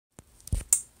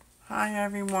Hi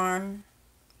everyone,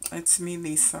 it's me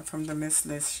Lisa from the Miss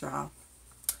Liz shop.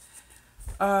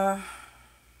 Uh,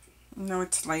 no,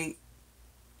 it's late.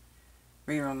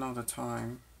 We don't know the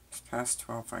time. It's past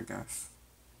 12, I guess.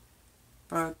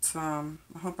 But I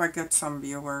hope I get some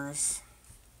viewers.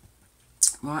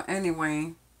 Well,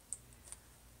 anyway,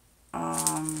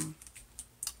 um,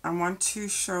 I want to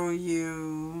show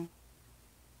you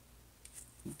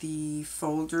the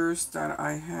folders that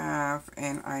I have,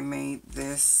 and I made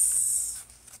this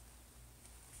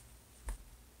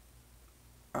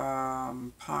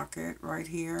pocket right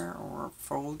here, or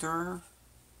folder.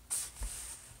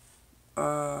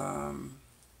 Yeah,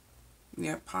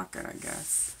 pocket, I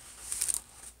guess.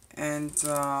 And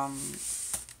I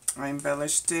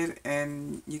embellished it,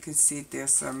 and you can see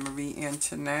there's a Marie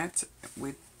Antoinette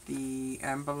with the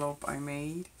envelope I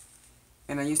made,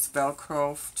 and I used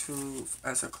Velcro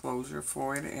as a closure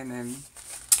for it, and then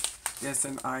there's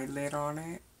an eyelid on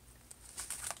it,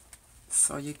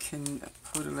 so you can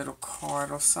put a little card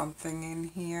or something in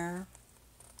here,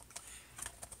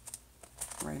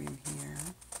 right in here.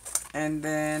 And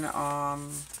then I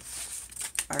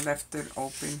left it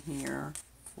open here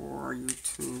for you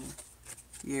to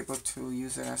be able to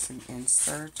use it as an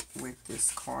insert with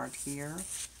this card here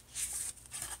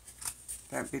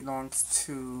that belongs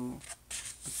to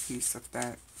a piece of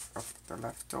the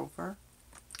leftover,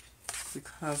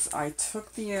 because I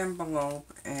took the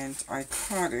envelope and I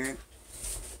cut it.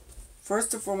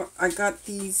 First of all, I got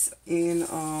these in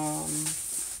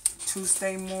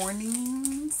Tuesday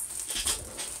mornings,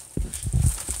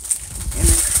 and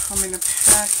they come in a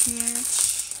package.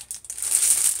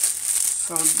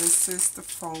 So this is the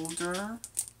folder.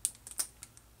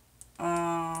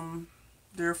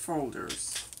 They're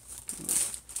folders.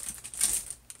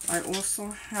 I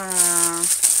also have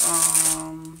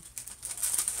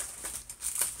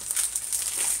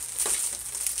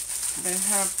they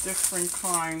have different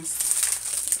kinds.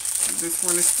 This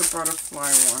one is the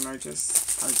butterfly one I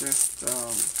just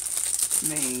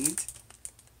made.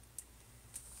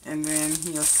 And then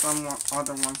here's some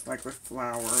other ones like with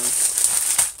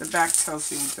flowers. The back tells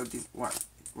you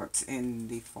what's in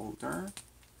the folder.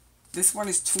 This one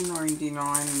is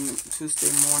 $2.99 in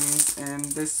Tuesday mornings,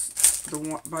 and the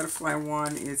butterfly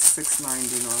one is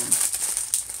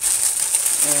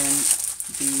 $6.99. And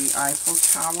the Eiffel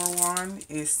Tower one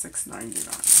is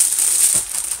 $6.99.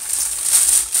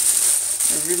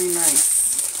 They're really nice.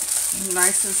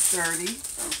 Nice and sturdy,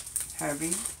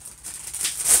 heavy.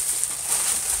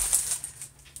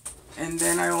 And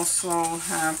then I also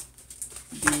have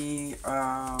the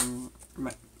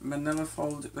manila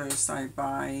folders I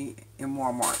buy in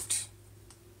Walmart.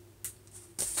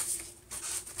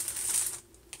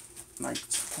 Like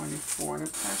 24 in a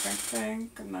pack, I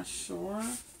think. I'm not sure.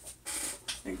 I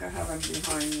think I have them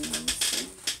behind me. Let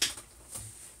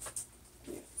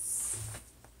me see.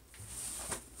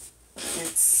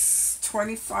 It's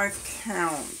 25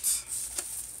 count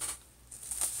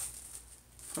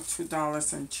for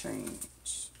 $2 and change,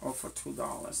 or for $2.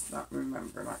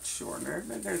 Not sure.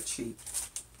 They're cheap,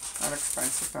 not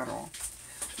expensive at all.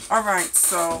 All right,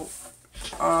 so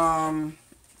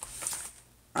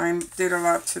I did a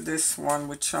lot to this one,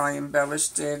 which I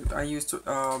embellished it. I used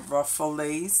ruffle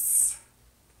lace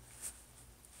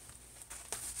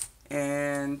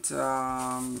and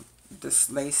this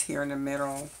lace here in the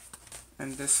middle,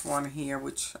 and this one here,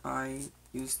 which I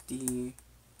used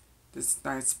this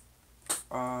nice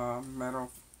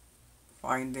metal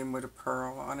binding with a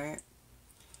pearl on it.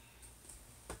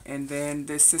 And then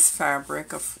this is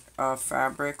fabric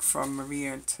fabric from Marie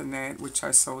Antoinette, which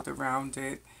I sewed around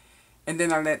it. And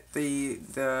then I let the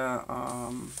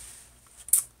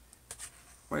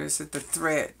the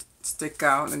thread stick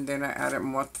out, and then I added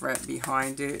more thread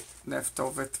behind it,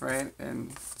 leftover thread,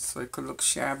 and so it could look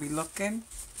shabby looking.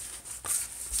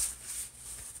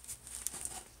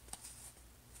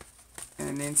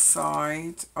 And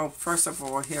inside, oh, first of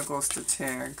all, here goes the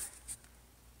tag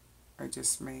I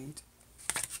just made.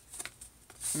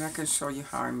 And I can show you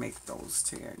how I make those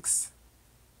tags.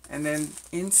 And then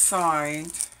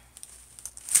inside,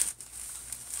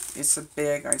 it's a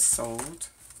bag I sold.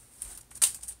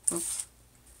 Oops.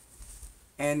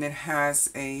 And it has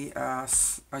a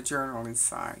journal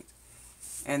inside.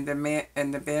 And the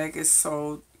bag is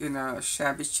sold in a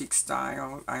shabby chic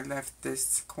style. I left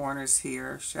this corners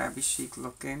here shabby chic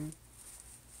looking,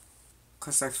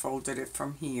 because I folded it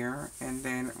from here, and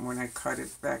then when I cut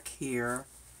it back here,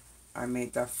 I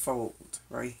made that fold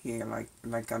right here,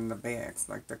 like on the bags,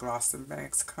 like the Glosson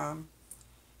bags come,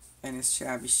 and it's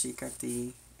shabby chic at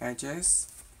the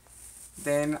edges.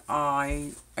 Then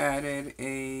I added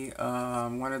a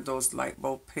one of those light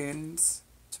bulb pins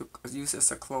to use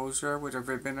as a closure with a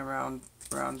ribbon around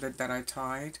it that I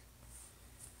tied.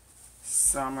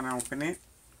 So I'm gonna open it.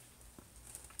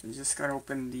 You just gotta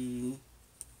open the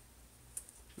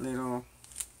little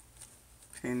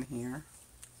pin here.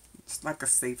 It's like a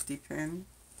safety pin.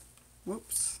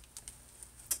 Whoops.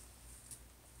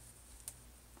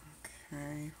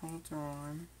 Okay, hold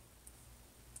on.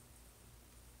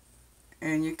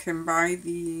 And you can buy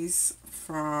these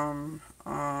from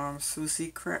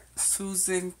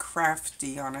Susan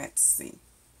Crafty on Etsy.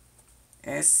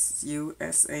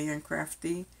 S-U-S-A-N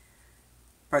Crafty.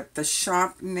 But the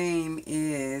shop name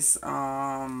is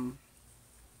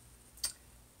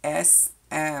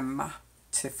S.M.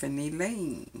 Tiffany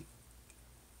Lane.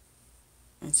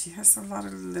 And she has a lot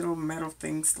of little metal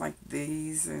things like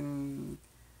these and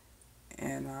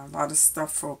a lot of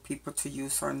stuff for people to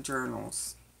use on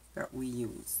journals that we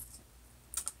use.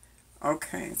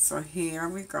 Okay, so here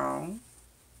we go.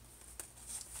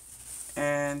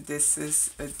 And this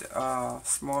is a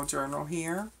small journal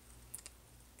here.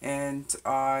 And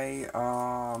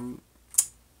the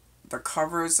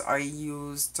covers I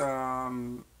used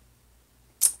I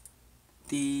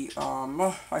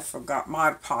forgot,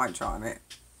 Mod Podge on it.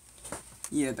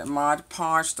 Yeah, the Mod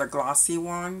Podge, the glossy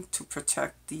one, to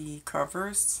protect the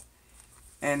covers.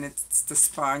 And it's the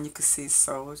spine, you can see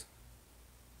sewed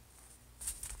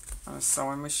on a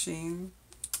sewing machine.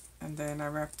 And then I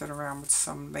wrapped it around with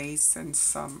some lace and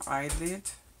some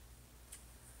eyelid.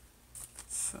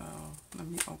 So let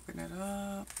me open it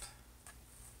up.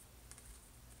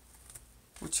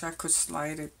 Which I could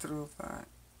slide it through, but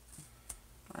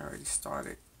I already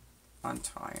started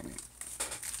untying it.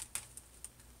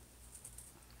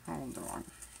 Hold on.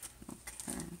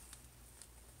 Okay.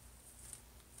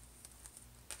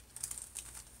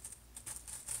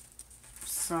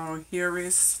 So here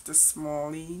is the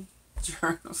Smalley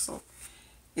journal. So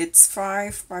it's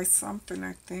 5 by something,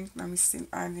 I think. Let me see.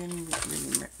 I didn't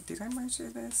really, did I measure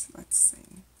this? Let's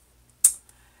see.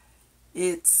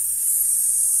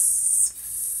 It's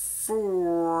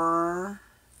 4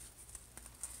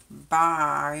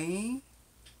 by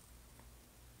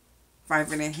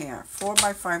 5.5. 4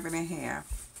 by 5.5.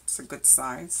 It's a good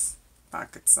size,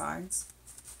 pocket size.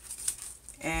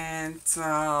 And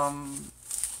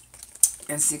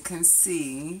as you can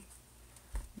see,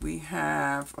 we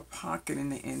have a pocket in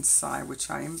the inside, which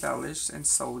I embellished and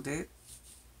sewed it.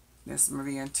 This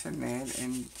Marie Antoinette,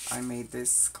 and I made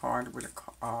this card with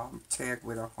a tag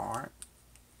with a heart.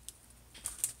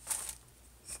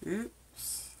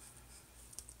 Oops.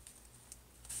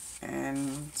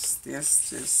 And there's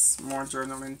just more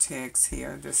journaling tags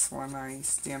here. This one I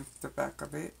stamped the back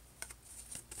of it.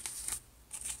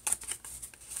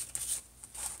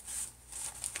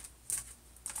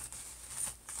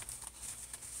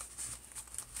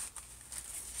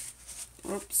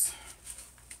 Oops.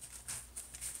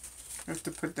 I have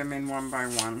to put them in one by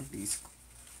one, the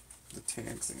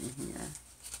tags in here.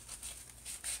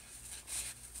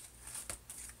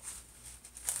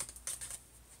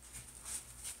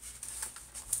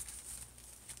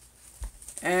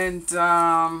 And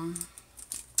there's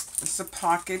a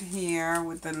pocket here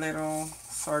with a little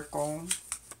circle.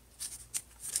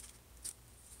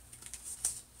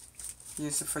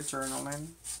 Use it for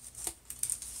journaling.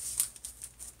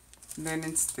 And then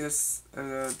it's this,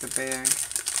 the bag,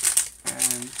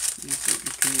 and you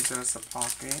can use it as a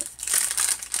pocket.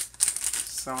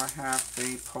 So I have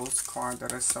the postcard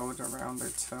that I sewed around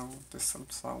it, so there's some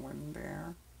sewing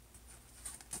there.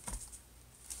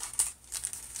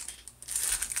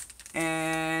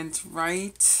 And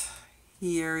right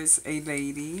here is a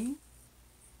lady,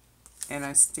 and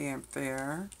I stamped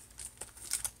there.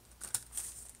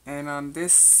 And on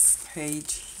this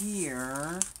page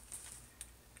here,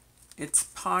 it's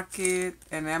pocket,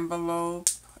 an envelope,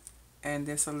 and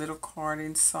there's a little card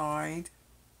inside.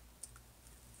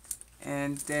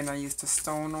 And then I used a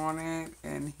stone on it,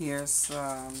 and here's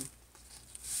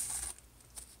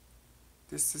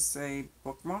this is a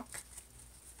bookmark.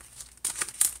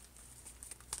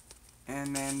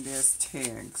 And then there's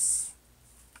tags.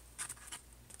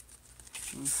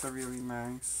 These are really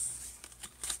nice.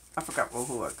 I forgot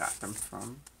who I got them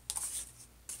from.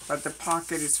 But the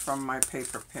pocket is from my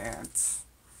paper pads.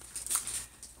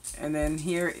 And then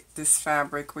here, this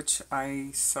fabric, which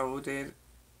I sewed it.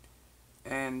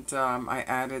 And I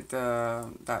added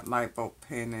that light bulb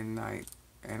pin, and I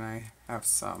have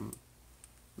some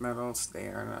medals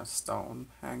there and a stone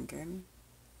hanging.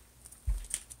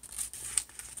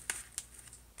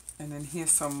 And then here's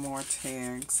some more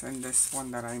tags, and this one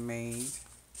that I made.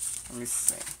 Let me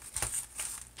see.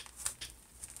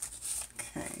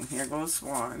 Okay, here goes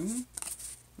one.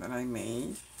 that I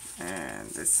made, and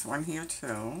this one here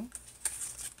too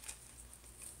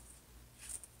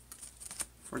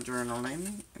for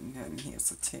journaling, and then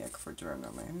here's a tag for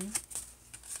journaling.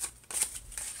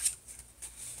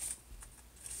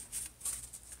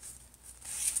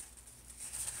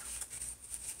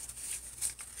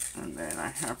 And then I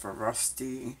have a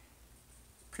rusty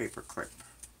paper clip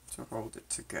to hold it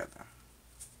together.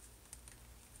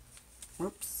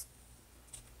 Whoops.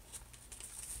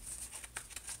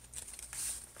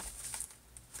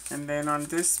 And then on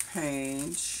this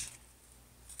page,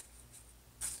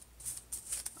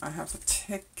 I have a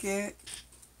ticket,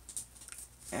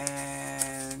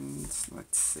 and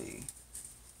let's see.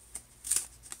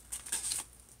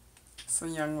 It's a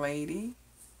young lady.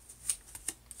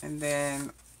 And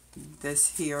then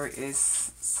this here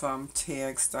is some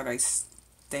tags that I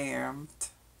stamped.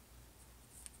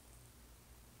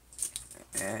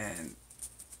 And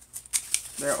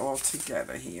they're all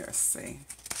together here, see.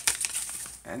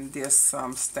 And there's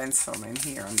some stencil in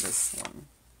here on this one.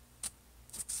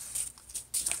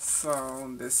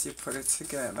 So this, you put it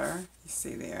together. You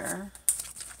see there?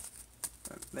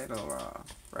 That little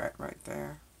rat right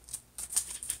there.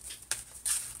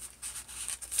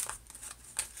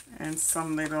 And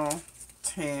some little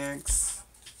tags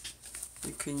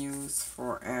you can use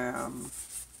for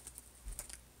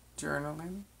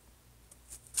journaling.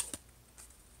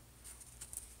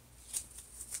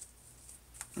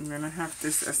 I'm going to have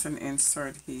this as an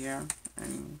insert here,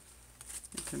 and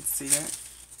you can see it.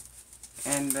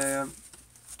 And the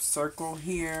circle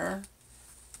here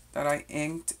that I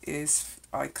inked is,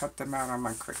 I cut them out on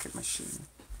my Cricut machine.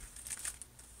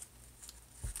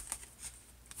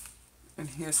 And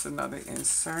here's another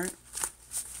insert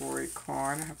for a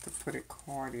card. I have to put a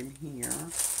card in here.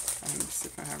 Let me see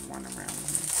if I have one around here.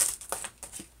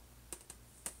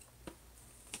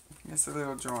 Here's a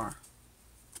little jar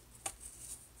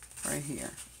right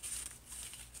here.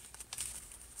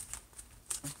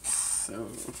 So,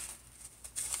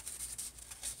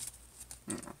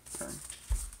 okay,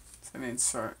 it's an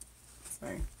insert.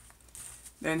 See?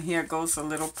 Then here goes a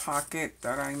little pocket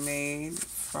that I made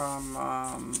from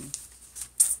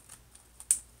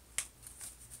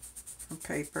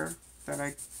paper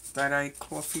that I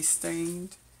coffee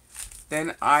stained.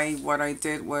 Then what I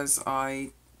did was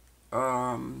I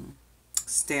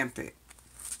stamped it,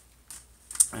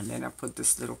 and then I put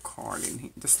this little card in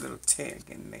here, this little tag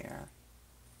in there.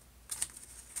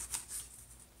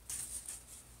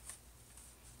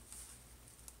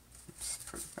 Just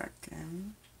put it back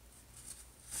in.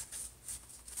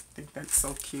 I think that's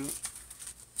so cute.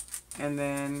 And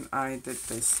then I did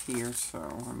this here,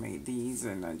 so I made these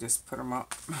and I just put them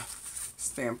up,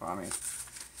 stamp on it.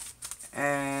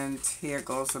 And here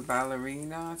goes a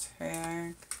ballerina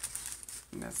tag,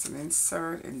 and that's an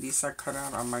insert, and these are cut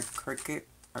out on my Cricut.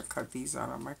 I cut these out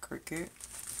on my Cricut.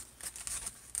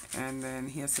 And then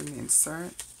here's an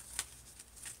insert,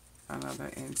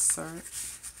 another insert,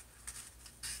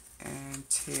 and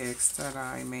tags that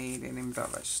I made and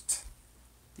embellished.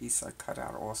 These are cut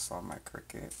out also on my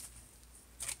Cricut.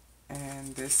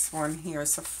 And this one here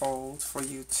is a fold for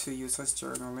you to use as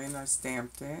journaling. I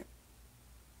stamped it.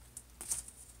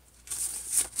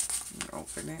 You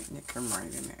open it and you can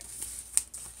write in it.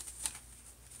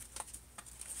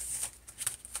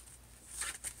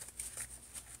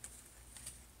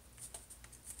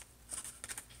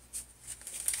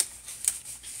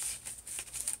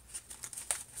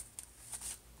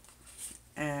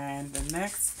 And the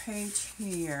next page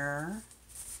here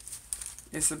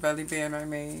is a belly band I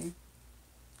made.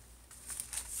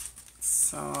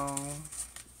 So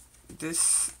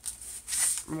this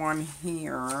one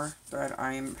here that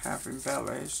I have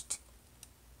embellished,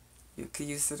 you could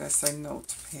use it as a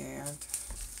notepad.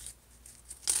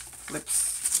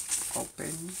 Flips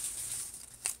open,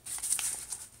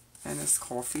 and it's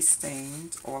coffee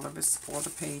stained. All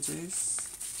the pages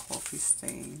coffee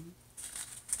stained.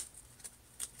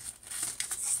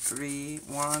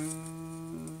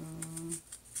 1,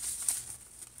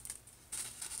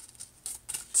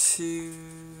 2,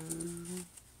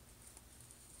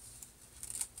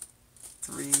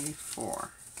 3,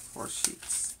 4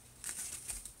 sheets.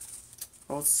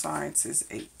 Both sides is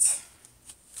 8.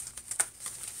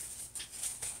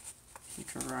 You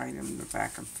can write in the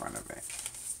back and front of it.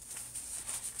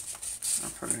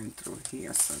 I'll put it in through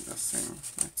here so it doesn't,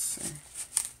 let's see,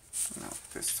 no,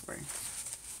 this way.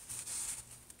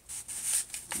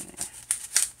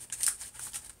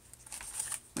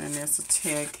 And there's a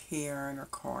tag here and a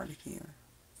card here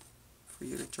for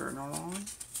you to journal on.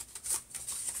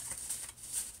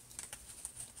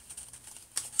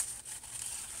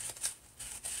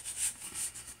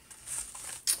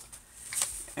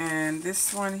 And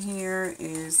this one here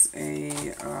is a,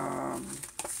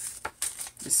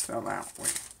 this fell out.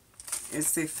 Wait.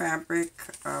 It's a fabric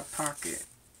pocket.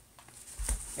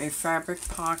 A fabric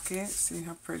pocket. See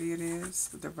how pretty it is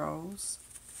with the rose.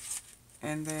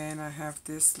 And then I have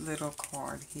this little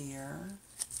card here.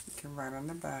 You can write on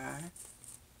the back.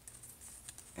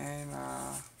 And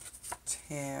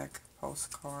tag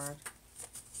postcard.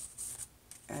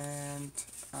 And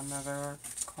another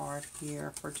card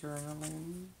here for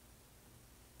journaling.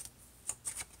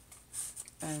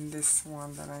 And this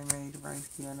one that I made right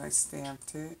here, and I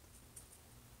stamped it.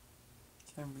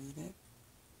 You can read it.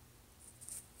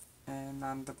 And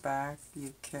on the back,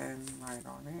 you can write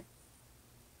on it.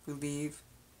 Believe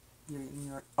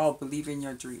in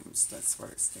your dreams. That's what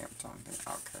it's stamped on there.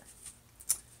 Okay.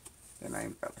 Then I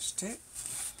embellished it.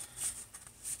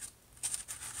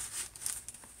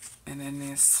 And then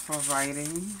this for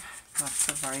writing. Lots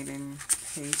of writing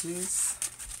pages.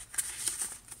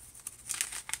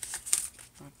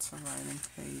 Lots of writing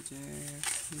pages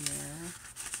here,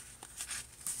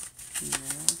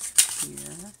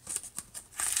 here.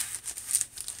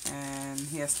 And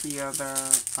here's the other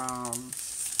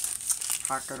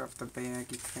pocket of the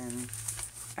bag. You can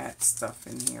add stuff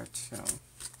in here too.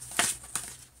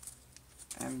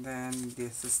 And then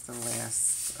this is the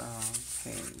last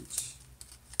page.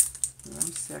 Let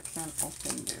me see, I can't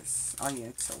open this. Oh yeah,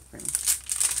 it's open.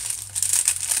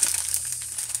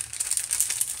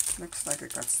 Looks like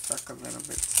it got stuck a little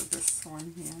bit to this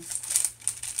one here.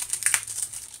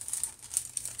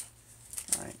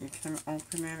 Alright, you can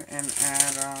open it and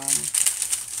add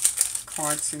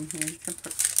cards in here. You can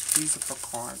put, these are for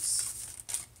cards.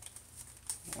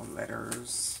 Or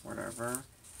letters, whatever.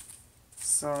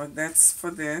 So that's for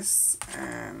this.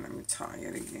 And let me tie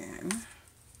it again.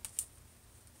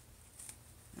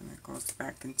 And it goes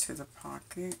back into the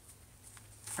pocket.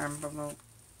 Envelope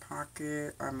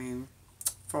pocket.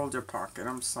 Folder pocket.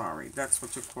 I'm sorry. That's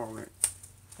what you call it.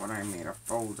 What I made, a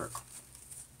folder.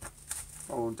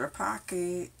 Folder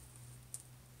pocket.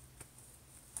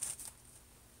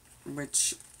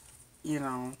 Which, you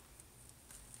know,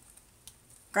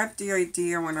 got the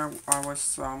idea when I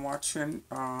was watching.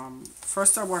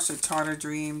 First I watched A Tartar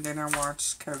Dream. Then I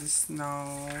watched Kelly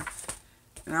Snow.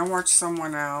 And I watched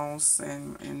someone else.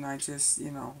 And I just,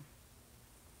 you know,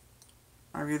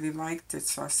 I really liked it.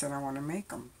 So I said I want to make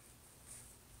them.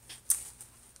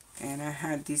 And I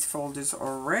had these folders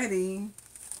already.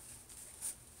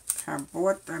 I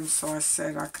bought them, so I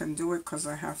said I can do it because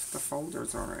I have the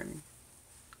folders already.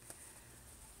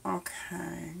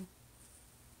 Okay.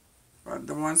 But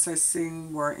the ones I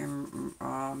seen were in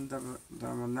the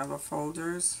vanilla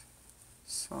folders.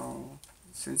 So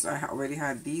since I already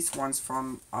had these ones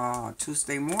from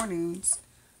Tuesday mornings,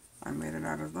 I made it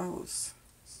out of those.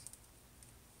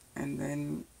 And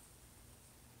then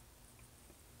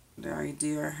the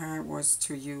idea I had was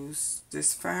to use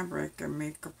this fabric and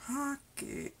make a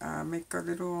pocket, make a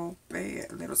little bag,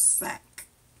 a little sack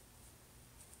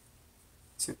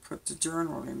to put the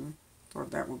journal in.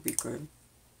 Thought that would be good.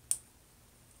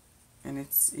 And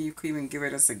it's, you could even give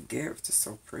it as a gift. It's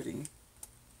so pretty,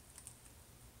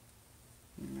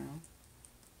 you know.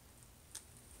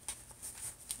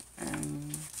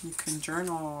 And you can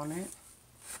journal on it.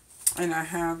 And I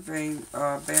have a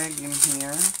bag in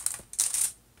here.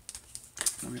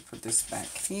 Let me put this back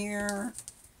here.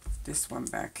 This one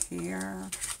back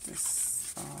here.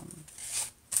 This,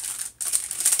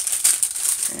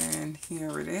 and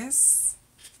here it is.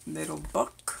 Little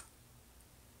book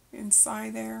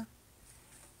inside there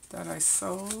that I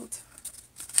sewed.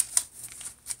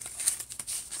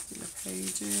 See the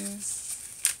pages.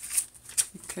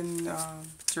 You can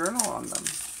journal on them.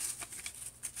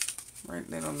 Write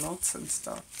little notes and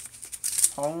stuff.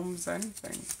 Poems,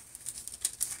 anything.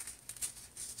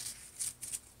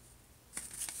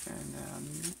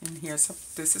 And here's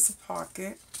this is a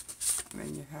pocket, and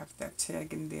then you have that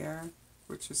tag in there,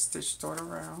 which is stitched all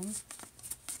around.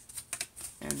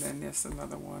 And then there's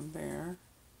another one there,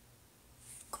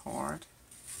 card.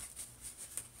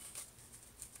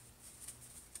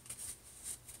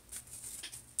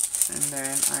 And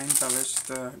then I embellished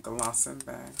the Glossin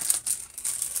bag,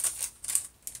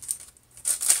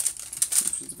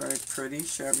 which is very pretty,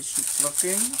 shabby chic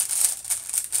looking,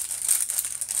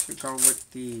 to go with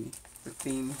the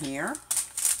theme here.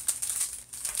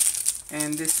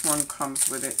 And this one comes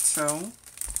with it too.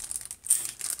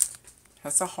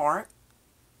 Has a heart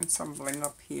and some bling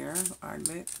up here,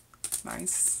 eyelid,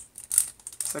 nice.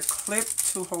 It's a clip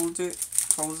to hold it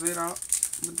up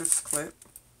with this clip.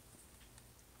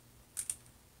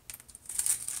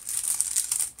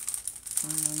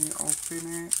 And then you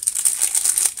open it.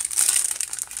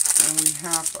 And we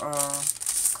have a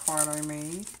card I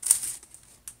made.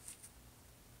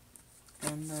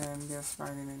 And then just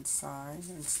writing inside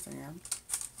and stamp.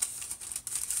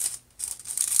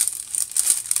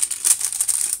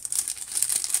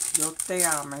 Yo te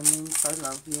amo means I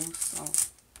love you, so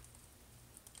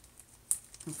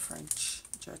in French,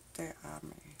 je te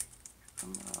ame.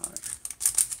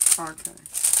 Okay.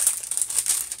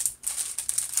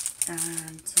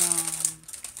 And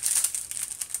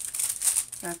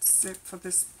that's it for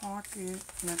this pocket.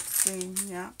 Let's see,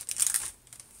 yeah.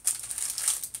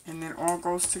 And it all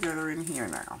goes together in here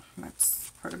now.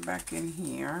 Let's put it back in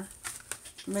here.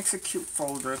 It makes a cute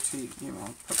folder to, you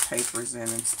know, put papers in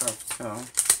and stuff too.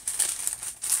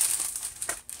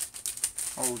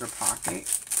 Hold a pocket.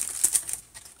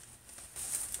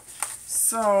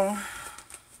 So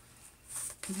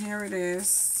here it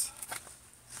is,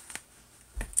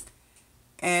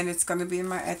 and it's going to be in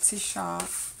my Etsy shop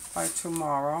by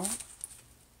tomorrow.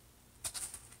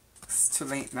 It's too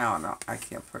late now. No, I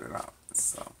can't put it up.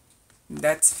 So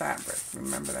that's fabric.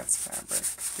 Remember, that's fabric.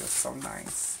 Feels so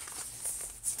nice.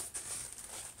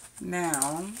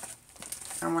 Now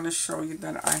I want to show you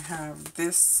that I have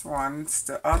this one. It's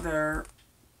the other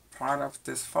part of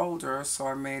this folder, so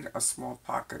I made a small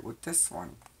pocket with this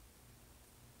one.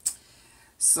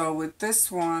 So with this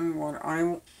one, what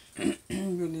I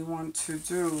really want to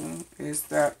do is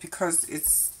that because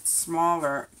it's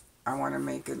smaller, I want to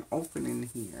make an opening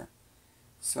here.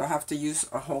 So I have to use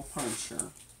a hole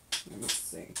puncher. Let me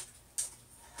see.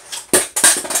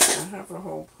 I have a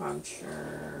hole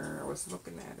puncher. I was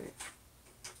looking at it.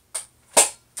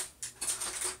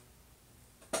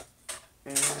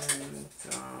 And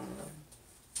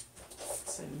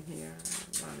it's in here.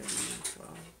 One of these.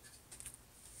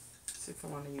 See if I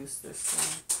want to use this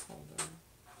one. Hold on.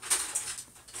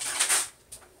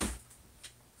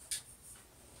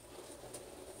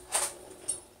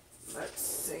 Let's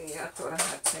see. I thought I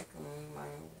had taken my.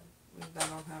 I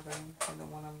don't have any. The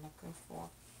one I'm looking for.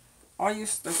 I'll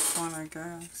use this one, I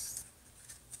guess.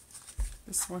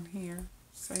 This one here.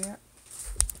 See it?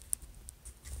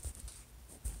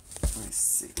 Let me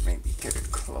see. Maybe get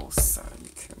it closer. You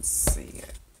can see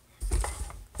it.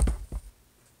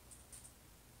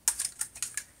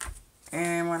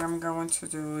 And what I'm going to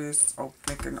do is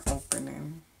make an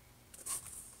opening.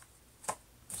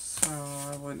 So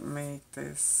I would make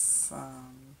this,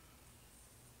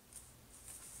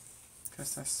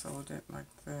 because I sewed it like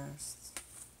this.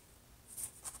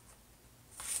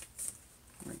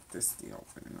 Make this the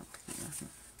opening up here.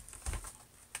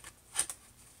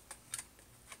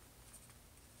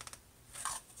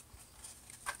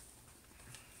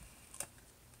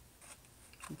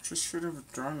 I just should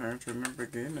have done it in the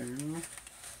beginning.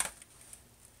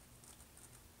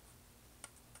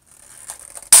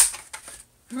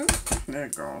 There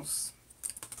it goes.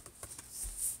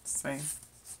 See?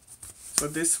 So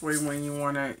this way, when you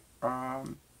want to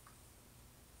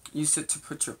use it to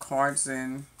put your cards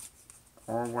in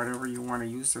or whatever you want to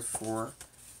use it for,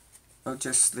 it'll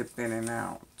just slip in and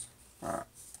out.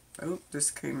 Oh,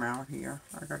 this came out here.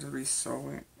 I got to re-sew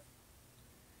it.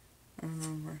 I don't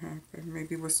know what happened.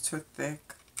 Maybe it was too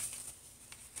thick.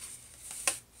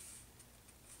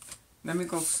 Let me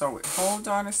go sew it. Hold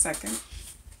on a second.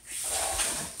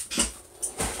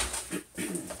 I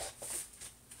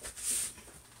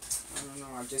don't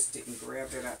know. I just didn't grab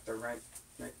it at the right.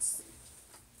 Let's see.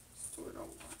 Let's do it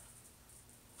over.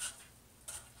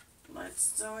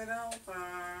 Let's do it over.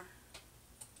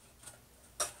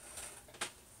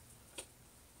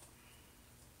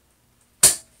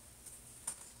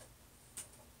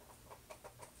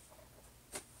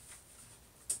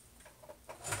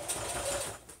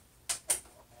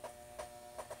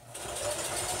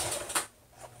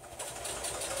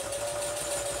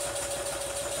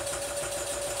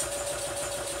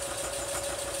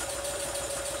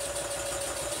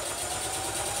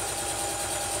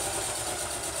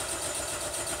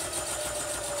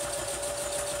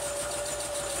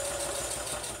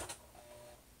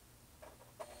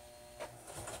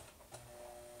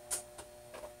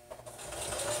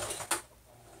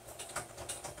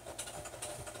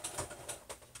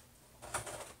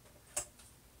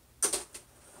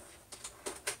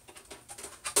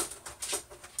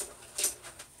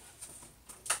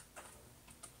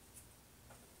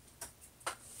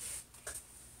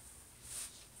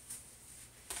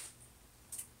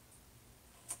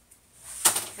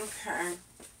 Okay,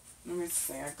 let me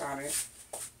see, I got it.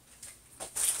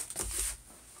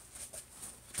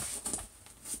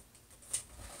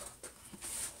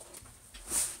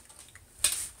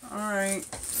 Alright,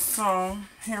 so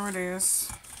here it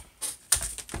is.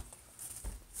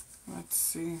 Let's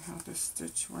see see how the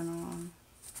stitch went on.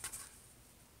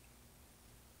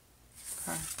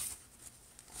 Okay.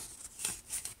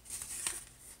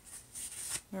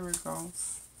 There it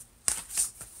goes.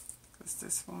 Because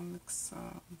this one looks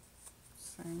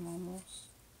same almost.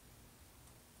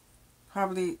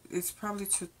 It's probably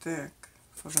too thick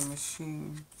for the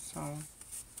machine, so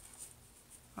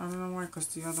I don't know why, because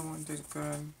the other one did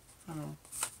good. I don't know,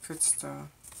 fits the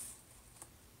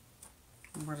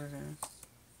what it is.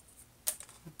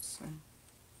 Let's see.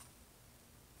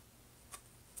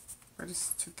 But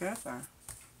it's together.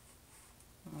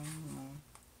 I don't know.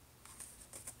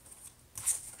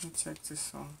 Let me check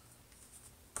this off.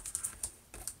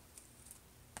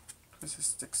 Because it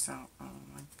sticks out. I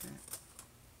don't like that.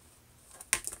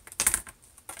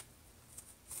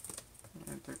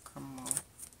 It did come off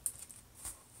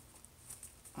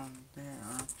on there.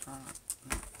 I thought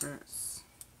like this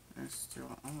is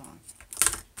still on.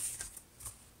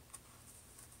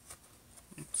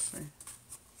 Let's see.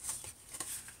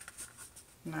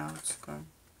 Now it's good.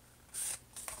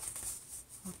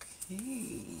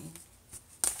 Okay.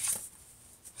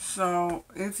 So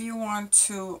if you want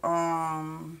to,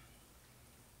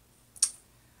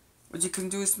 what you can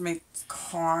do is make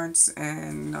cards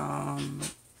and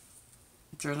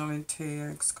journaling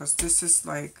tags, because this is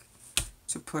like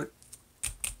to put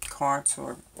cards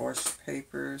or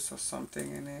papers or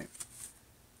something in it.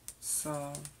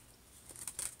 So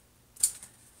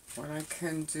what I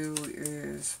can do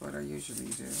is, what I usually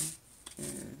do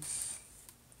is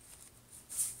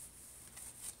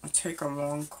I take a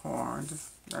long card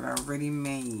that I already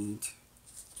made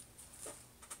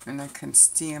and I can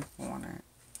stamp on it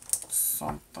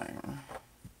something.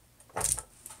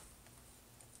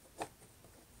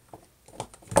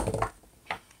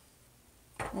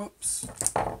 Whoops.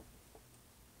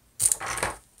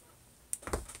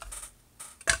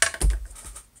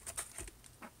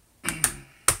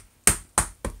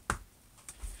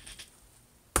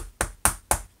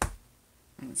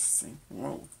 Let's see.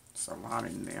 Whoa, there's a lot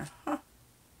in there. Huh.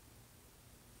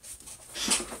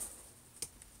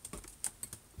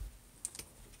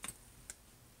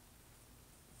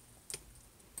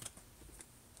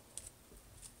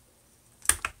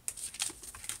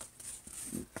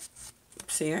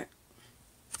 See it?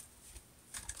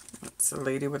 It's a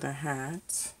lady with a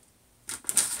hat.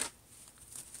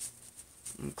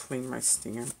 And clean my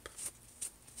stamp.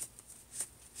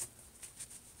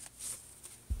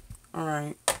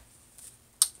 Alright.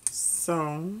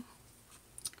 So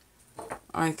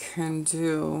I can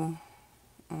do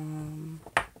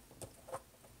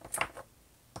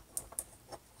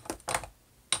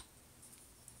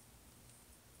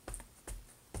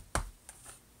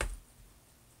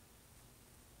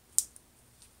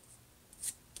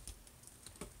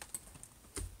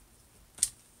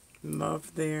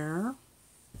love there.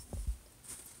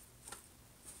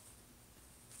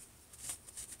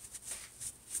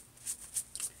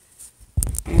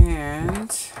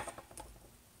 And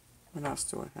what else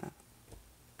do I have?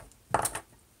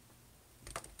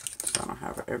 So I don't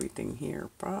have everything here,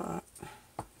 but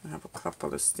I have a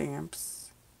couple of stamps.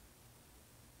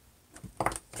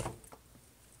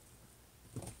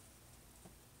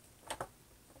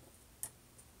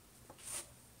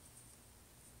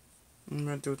 I'm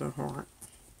going to do the heart.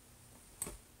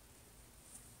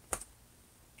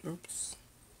 Oops.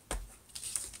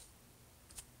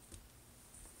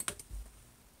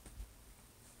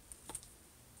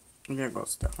 There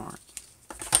goes the heart.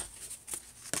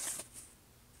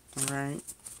 Alright.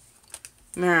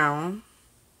 Now,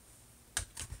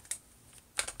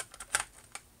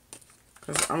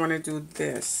 because I want to do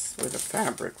this with a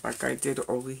fabric like I did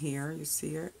over here. You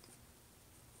see it?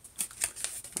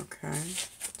 Okay.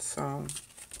 So,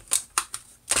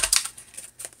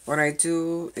 what I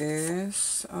do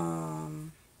is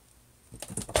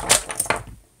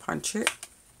punch it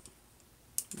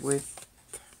with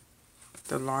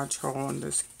the large hole in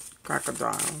this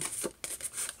crocodile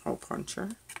hole puncher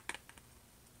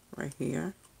right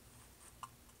here.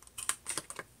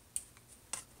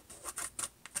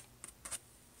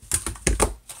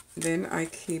 Then I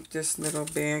keep this little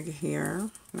bag here.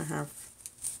 I have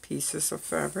pieces of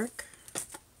fabric.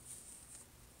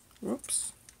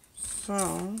 Whoops.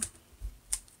 So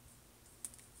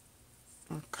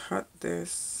I'll cut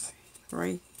this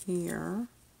right here,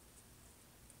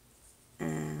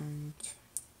 and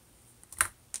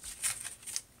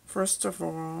first of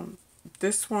all,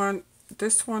 this one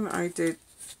I did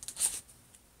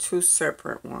two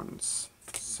separate ones,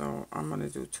 so I'm going to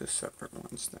do two separate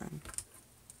ones then.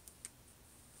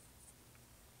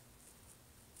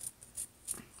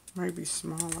 Might be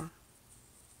smaller.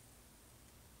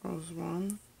 Goes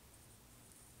one.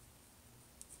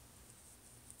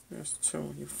 There's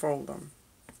two. You fold them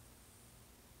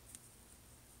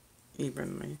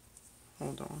evenly.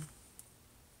 Hold on.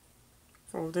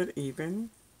 Fold it even.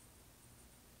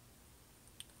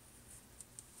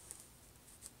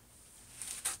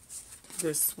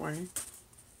 This way.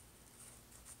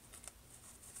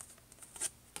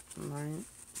 Right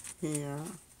here.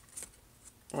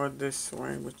 Or this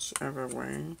way, whichever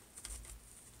way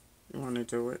you want to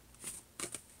do it.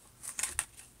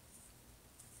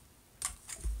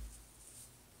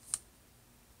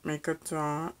 Make a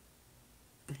dot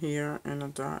here and a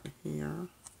dot here.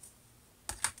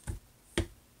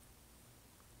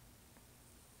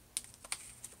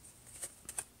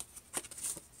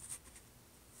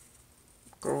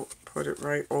 Go put it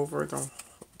right over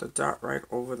the dot right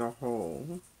over the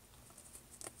hole.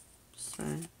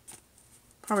 See?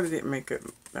 Probably didn't make it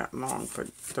that long, but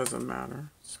it doesn't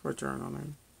matter. It's for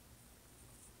journaling.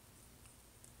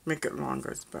 Make it longer,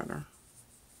 it's better.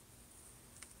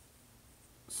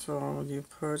 So you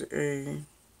put a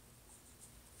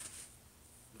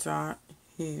dot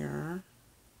here,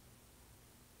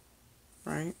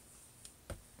 right?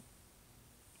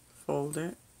 Fold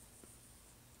it.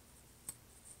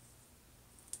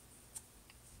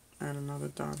 Add another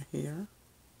dot here,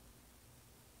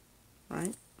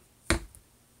 right?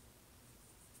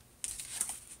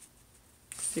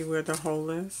 See where the hole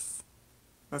is?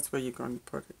 That's where you're going to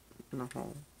put it, in the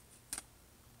hole.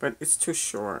 But it's too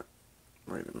short.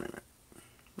 Wait a minute.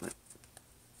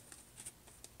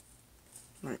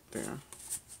 Right there.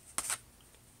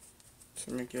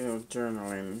 To make your little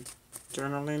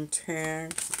journaling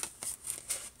tag.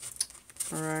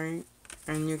 Alright.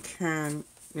 And you can,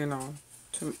 you know,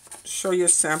 to show your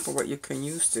sample what you can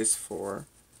use this for.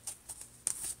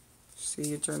 See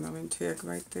your journaling tag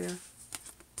right there?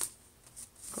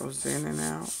 Goes in and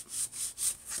out.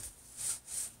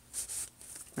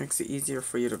 Makes it easier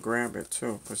for you to grab it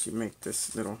too, because you make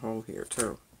this little hole here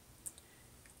too.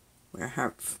 I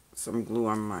have some glue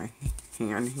on my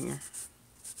hand here.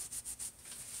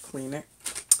 Clean it.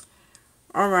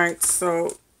 Alright,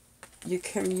 so you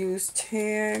can use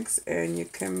tags and you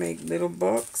can make little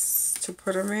books to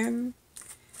put them in.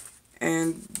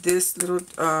 And this little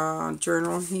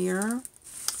journal here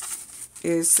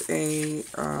is a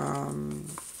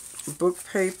book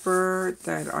paper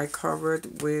that I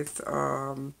covered with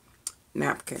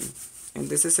napkin. And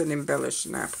this is an embellished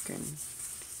napkin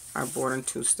I bought on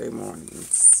Tuesday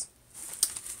mornings.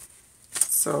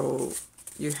 So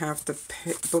you have the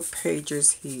book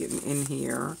pages here in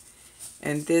here.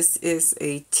 And this is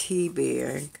a tea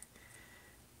bag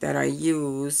that I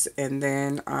use, and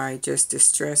then I just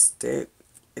distressed it,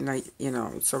 and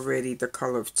it's already the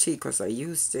color of tea because I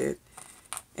used it.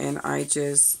 And I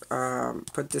just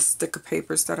put the sticker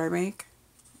papers that I make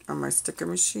on my sticker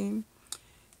machine.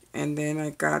 And then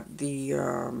I got the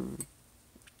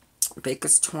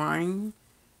baker's twine,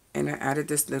 and I added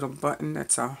this little button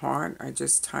that's a heart. I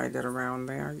just tied it around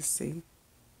there, you see?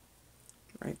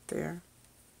 Right there.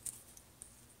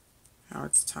 How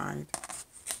it's tied.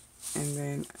 And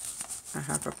then I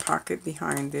have a pocket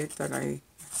behind it that I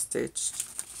stitched.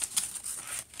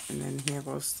 And then here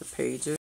goes the pages.